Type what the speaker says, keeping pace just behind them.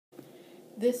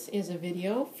This is a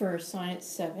video for Science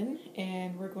 7,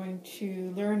 and we're going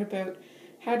to learn about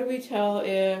how do we tell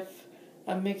if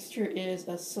a mixture is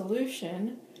a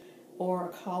solution or a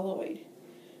colloid.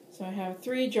 So I have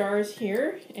 3 jars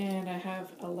here, and I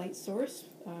have a light source.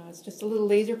 It's just a little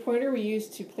laser pointer we use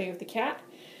to play with the cat.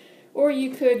 Or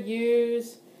you could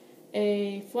use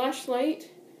a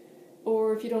flashlight,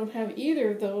 or if you don't have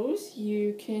either of those,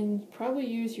 you can probably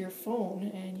use your phone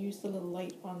and use the little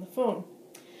light on the phone.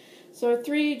 So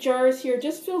 3 jars here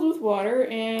just filled with water,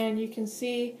 and you can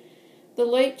see the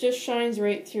light just shines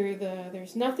right through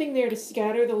there's nothing there to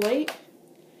scatter the light.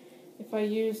 If I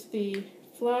use the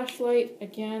flashlight,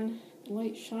 again, the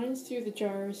light shines through the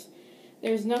jars.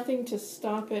 There's nothing to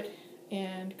stop it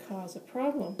and cause a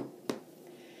problem.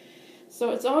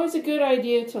 So it's always a good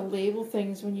idea to label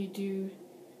things when you do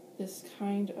this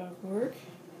kind of work.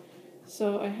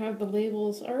 So I have the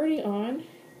labels already on.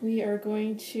 We are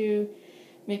going to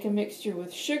make a mixture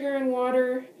with sugar and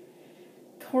water,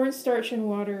 cornstarch and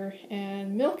water,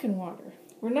 and milk and water.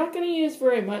 We're not going to use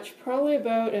very much, probably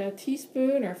about a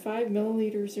teaspoon or 5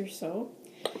 milliliters or so.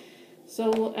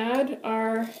 So we'll add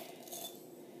our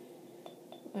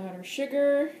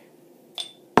sugar,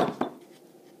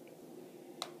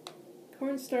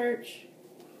 cornstarch,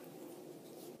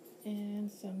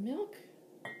 and some milk.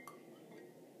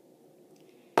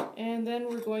 And then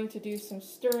we're going to do some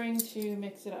stirring to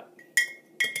mix it up.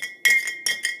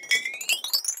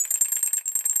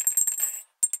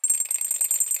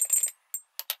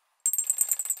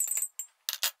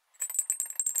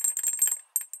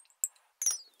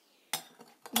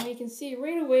 And you can see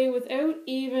right away, without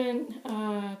even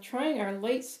trying our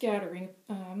light scattering,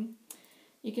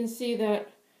 you can see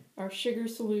that our sugar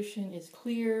solution is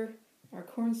clear, our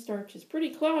cornstarch is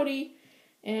pretty cloudy,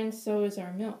 and so is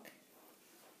our milk.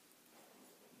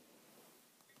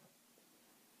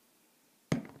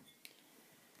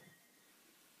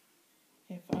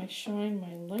 If I shine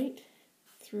my light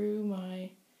through my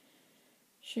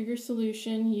sugar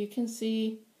solution, you can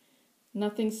see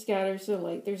nothing scatters the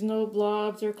light. There's no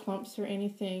blobs or clumps or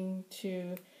anything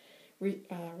to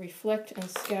reflect and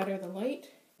scatter the light.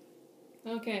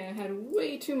 Okay, I had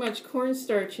way too much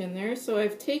cornstarch in there, so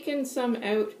I've taken some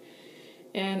out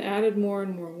and added more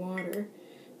and more water.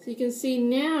 So you can see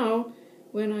now,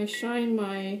 when I shine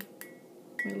my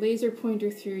laser pointer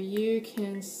through, you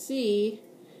can see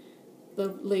the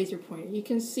laser pointer. You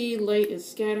can see light is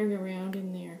scattering around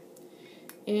in there.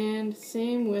 And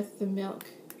same with the milk.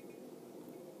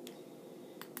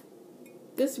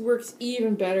 This works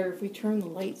even better if we turn the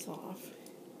lights off.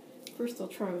 First I'll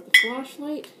try with the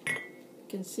flashlight. You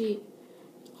can see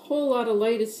a whole lot of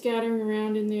light is scattering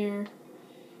around in there,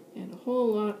 and a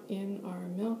whole lot in our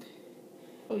milk.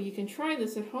 Oh, you can try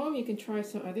this at home. You can try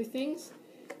some other things.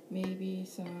 Maybe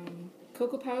some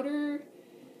cocoa powder.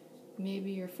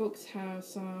 Maybe your folks have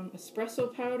some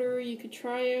espresso powder you could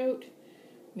try out.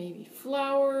 Maybe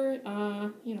flour.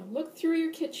 Look through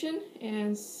your kitchen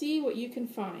and see what you can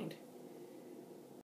find.